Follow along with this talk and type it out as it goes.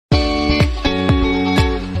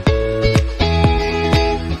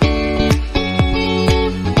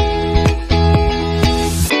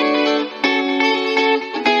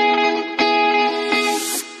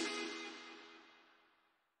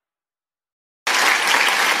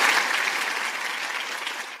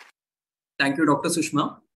Thank you, Dr.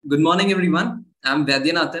 Sushma. Good morning, everyone. I'm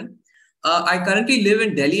Vaidyanathan. I currently live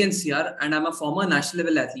in Delhi NCR and I'm a former national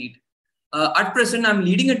level athlete. At present, I'm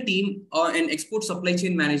leading a team in export supply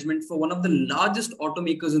chain management for one of the largest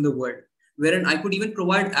automakers in the world, wherein I could even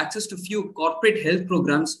provide access to few corporate health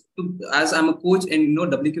programs as I'm a coach in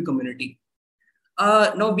WQ community.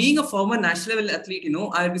 Now, being a former national level athlete,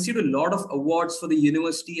 I received a lot of awards for the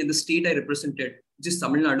university and the state I represented, which is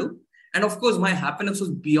Tamil Nadu. And of course, my happiness was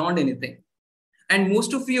beyond anything. And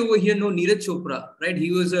most of you over here know Neeraj Chopra, right?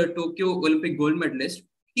 He was a Tokyo Olympic gold medalist.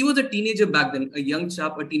 He was a teenager back then, a young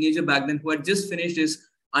chap, a teenager back then who had just finished his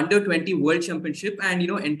under 20 world championship and,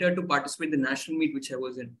 entered to participate in the national meet, which I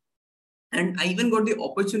was in. And I even got the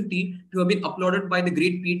opportunity to have been applauded by the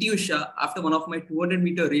great PT Usha after one of my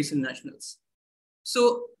 200-meter race in nationals.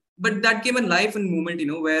 So, but that came in life and moment,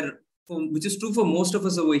 which is true for most of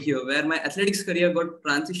us over here, where my athletics career got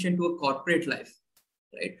transitioned to a corporate life,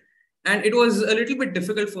 right? And it was a little bit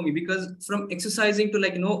difficult for me because from exercising to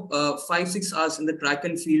 5-6 hours in the track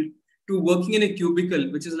and field to working in a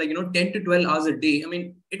cubicle, which is 10 to 12 hours a day. I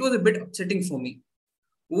mean, it was a bit upsetting for me.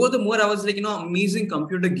 Over the more, I was amazing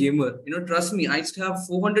computer gamer. Trust me, I used to have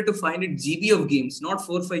 400 to 500 GB of games, not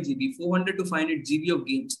 4 5 GB, 400 to 500 GB of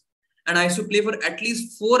games. And I used to play for at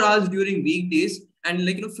least 4 hours during weekdays and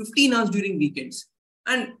 15 hours during weekends.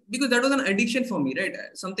 And because that was an addiction for me, right?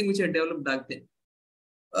 Something which I developed back then.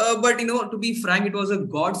 But to be frank, it was a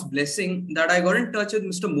God's blessing that I got in touch with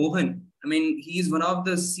Mr. Mohan. I mean, he's one of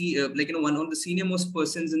the one of the senior most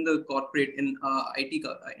persons in the corporate in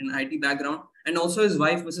IT background, and also his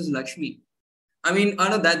wife, Mrs. Lakshmi. I mean, I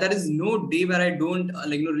know that there is no day where I don't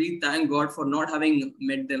really thank God for not having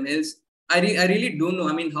met them. Else, I really don't know.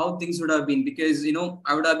 I mean, how things would have been because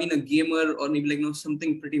I would have been a gamer or maybe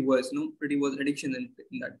something pretty worse, pretty worse addiction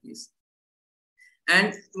in that case.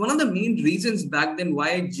 And one of the main reasons back then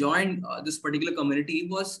why I joined this particular community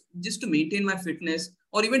was just to maintain my fitness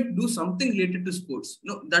or even do something related to sports.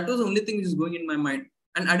 That was the only thing which is going in my mind.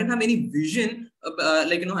 And I didn't have any vision,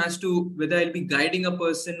 as to whether I'll be guiding a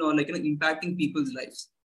person or impacting people's lives.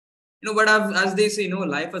 But as they say,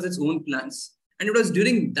 life has its own plans. And it was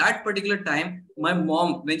during that particular time, my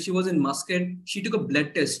mom, when she was in Muscat, she took a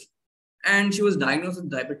blood test and she was diagnosed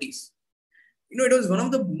with diabetes. It was one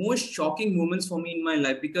of the most shocking moments for me in my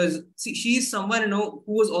life because she is someone, who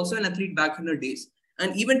was also an athlete back in her days.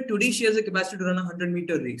 And even today, she has a capacity to run a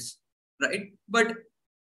 100-meter race, right? But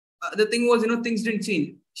the thing was, things didn't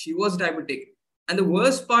change. She was diabetic. And the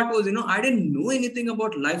worst part was, I didn't know anything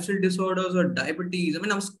about lifestyle disorders or diabetes. I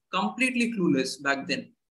mean, I was completely clueless back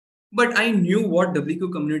then. But I knew what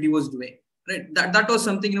WQ community was doing, right? That was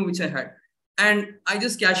something, which I had. And I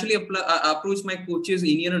just casually approached my coaches,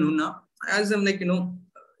 Inian and Unna. As I'm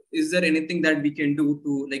is there anything that we can do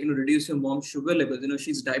to reduce your mom's sugar levels?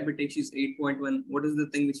 She's diabetic, she's 8.1. What is the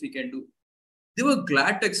thing which we can do? They were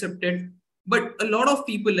glad to accept it. But a lot of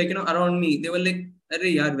people around me, they were like,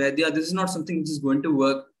 "Arey yaar, Vaidya, this is not something which is going to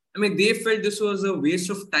work." I mean, they felt this was a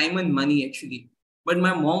waste of time and money actually. But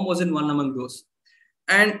my mom wasn't one among those.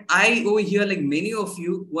 And I over here, like many of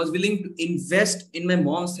you, was willing to invest in my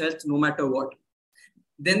mom's health no matter what.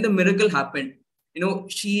 Then the miracle happened.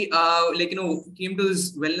 She came to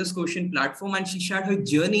this wellness quotient platform and she shared her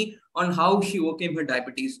journey on how she overcame her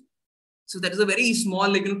diabetes. So that is a very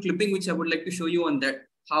small clipping which I would like to show you on that,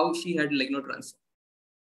 how she had transformed.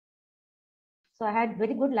 So I had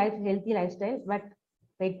very good healthy lifestyle, but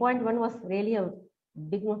 8.1 was really a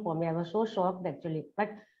big one for me. I was so shocked actually. But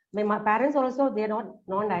my parents also, they're not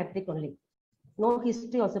non-diabetic only. No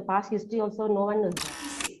history also, past history also, no one knows.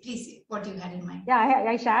 Please, what you had in mind. Yeah,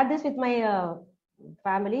 I shared this with my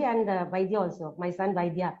family and Vaidya also, my son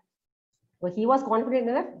Vaidya. So he was confident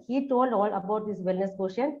enough. He told all about this wellness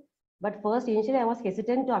quotient. But first, initially, I was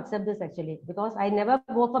hesitant to accept this actually, because I never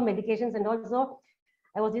go for medications and also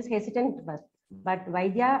I was just hesitant first. But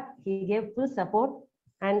Vaidya, he gave full support,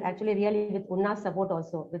 and actually really with Unna's support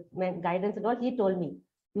also, with my guidance and all, he told me,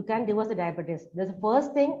 you can reverse the diabetes. The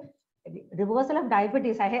first thing, reversal of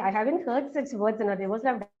diabetes. I haven't heard such words, reversal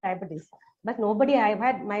of diabetes. But nobody, I've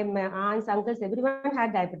had my aunts, uncles, everyone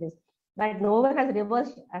had diabetes. But no one has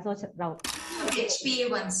reversed as such now.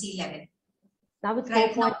 HbA1c level. Now it's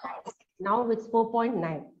right 4.9. Now it's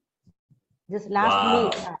 4.9. This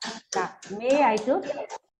last May I took.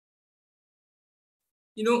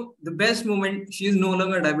 The best moment, she is no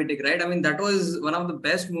longer diabetic, right? I mean, that was one of the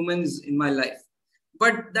best moments in my life.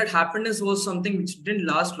 But that happiness was something which didn't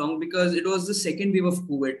last long because it was the second wave of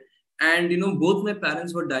COVID. And, both my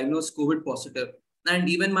parents were diagnosed COVID positive. And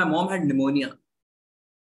even my mom had pneumonia.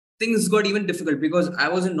 Things got even difficult because I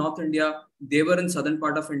was in North India. They were in southern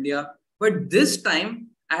part of India. But this time,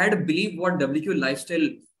 I had to believe what WQ lifestyle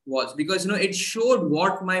was, because it showed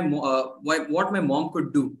what my mom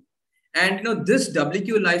could do. And this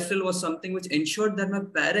WQ lifestyle was something which ensured that my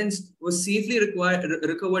parents were safely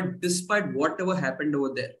recovered despite whatever happened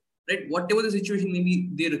over there, right? Whatever the situation, maybe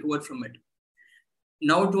they recovered from it.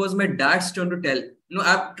 Now it was my dad's turn to tell.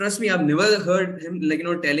 Trust me, I've never heard him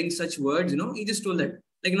telling such words. He just told that,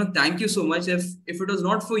 thank you so much. If it was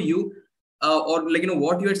not for you, or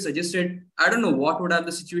what you had suggested, I don't know what would have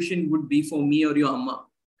the situation would be for me or your amma.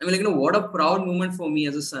 I mean, what a proud moment for me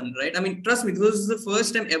as a son, right? I mean, trust me, this was the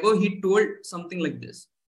first time ever he told something like this.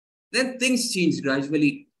 Then things changed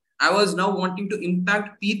gradually. I was now wanting to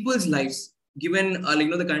impact people's lives, given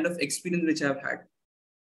the kind of experience which I've had.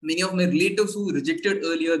 Many of my relatives who rejected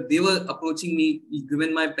earlier, they were approaching me,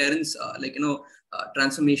 given my parents,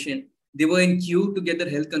 transformation. They were in queue to get their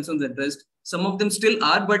health concerns addressed. Some of them still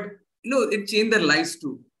are, but it changed their lives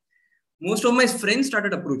too. Most of my friends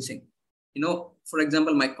started approaching. For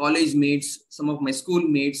example, my college mates, some of my school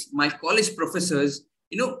mates, my college professors.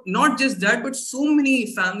 Not just that, but so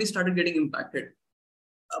many families started getting impacted.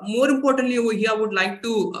 More importantly, over here, I would like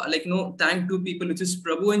to thank two people, which is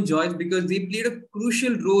Prabhu and Joyce, because they played a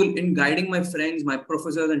crucial role in guiding my friends, my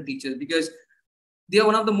professors and teachers, because they are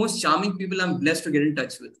one of the most charming people I'm blessed to get in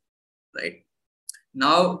touch with, right?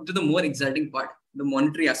 Now to the more exciting part, the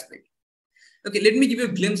monetary aspect. Okay, let me give you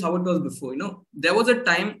a glimpse how it was before. There was a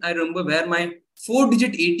time I remember where my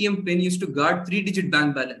 4-digit ATM pin used to guard 3-digit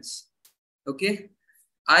bank balance. Okay.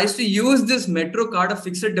 I used to use this metro card of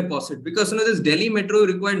fixed deposit because this Delhi metro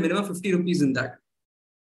required minimum 50 rupees in that.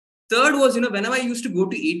 Third was, whenever I used to go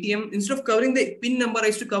to ATM, instead of covering the PIN number, I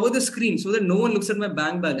used to cover the screen so that no one looks at my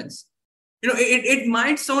bank balance. It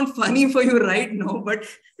might sound funny for you right now, but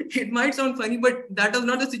it might sound funny, but that was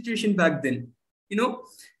not the situation back then.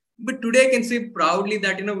 But today I can say proudly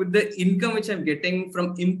that, with the income which I'm getting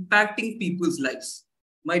from impacting people's lives,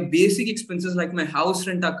 my basic expenses like my house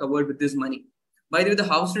rent are covered with this money. By the way, the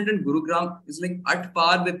house rent in Gurugram is like at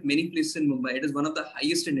par with many places in Mumbai. It is one of the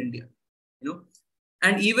highest in India,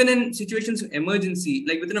 And even in situations of emergency,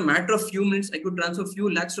 like within a matter of few minutes, I could transfer a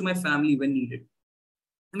few lakhs to my family when needed.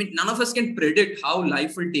 I mean, none of us can predict how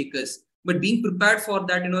life will take us, but being prepared for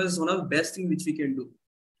that, is one of the best things which we can do.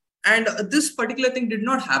 And this particular thing did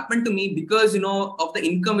not happen to me because, of the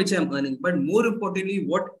income which I'm earning, but more importantly,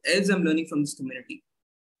 what else I'm learning from this community,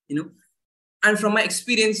 And from my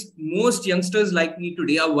experience, most youngsters like me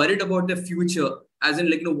today are worried about their future, as in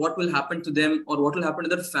what will happen to them or what will happen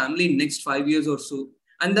to their family in next 5 years or so.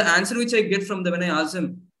 And the answer which I get from them when I ask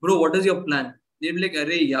them, bro, what is your plan? They'll be like,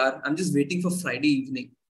 arey yaar, I'm just waiting for Friday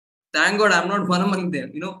evening. Thank God I'm not one among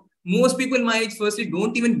them. Most people my age firstly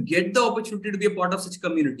don't even get the opportunity to be a part of such a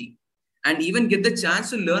community and even get the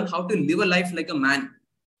chance to learn how to live a life like a man.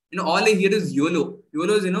 All I hear is YOLO.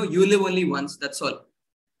 YOLO is, you live only once. That's all.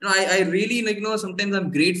 I really sometimes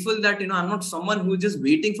I'm grateful that, I'm not someone who's just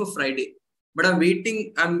waiting for Friday, but I'm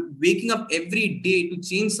waking up every day to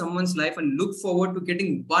change someone's life and look forward to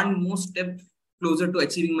getting one more step closer to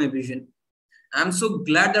achieving my vision. I'm so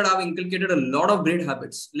glad that I've inculcated a lot of great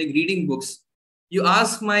habits, like reading books. You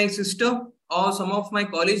ask my sister or some of my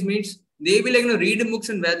college mates, they will reading books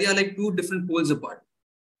and where they are like two different poles apart.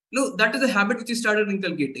 That is a habit which I started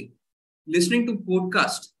inculcating. Listening to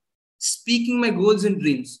podcasts, speaking my goals and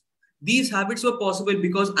dreams. These habits were possible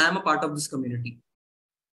because I am a part of this community.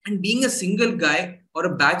 And being a single guy or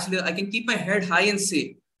a bachelor, I can keep my head high and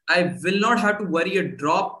say, I will not have to worry a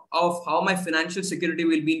drop of how my financial security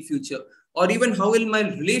will be in future, or even how will my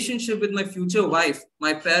relationship with my future wife,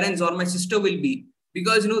 my parents or my sister will be.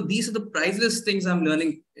 Because, these are the priceless things I'm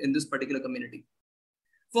learning in this particular community.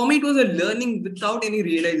 For me, it was a learning without any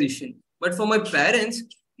realization. But for my parents,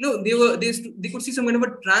 they could see some kind of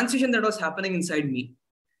a transition that was happening inside me.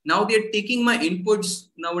 Now they're taking my inputs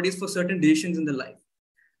nowadays for certain decisions in their life.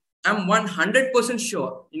 I'm 100%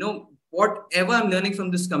 sure, whatever I'm learning from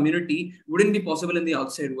this community wouldn't be possible in the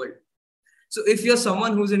outside world. So if you're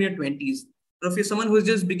someone who's in your 20s, or if you're someone who's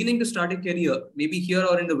just beginning to start a career, maybe here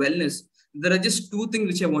or in the wellness, there are just two things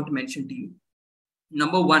which I want to mention to you.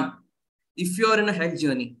 Number one, if you're in a health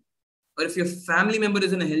journey, or if your family member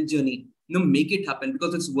is in a health journey, make it happen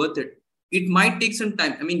because it's worth it. It might take some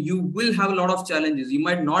time. I mean, you will have a lot of challenges. You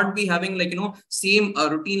might not be having same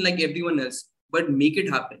routine like everyone else, but make it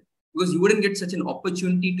happen because you wouldn't get such an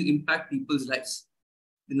opportunity to impact people's lives.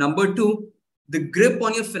 The number two, the grip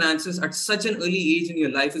on your finances at such an early age in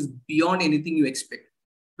your life is beyond anything you expect.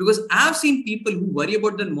 Because I've seen people who worry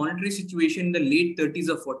about their monetary situation in the late 30s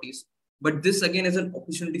or 40s, but this again is an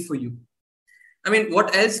opportunity for you. I mean,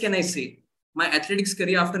 what else can I say? My athletics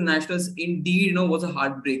career after nationals indeed, was a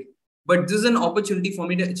heartbreak. but this is an opportunity for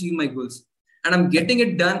me to achieve my goals. And I'm getting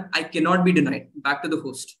it done. I cannot be denied. Back to the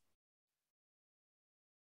host.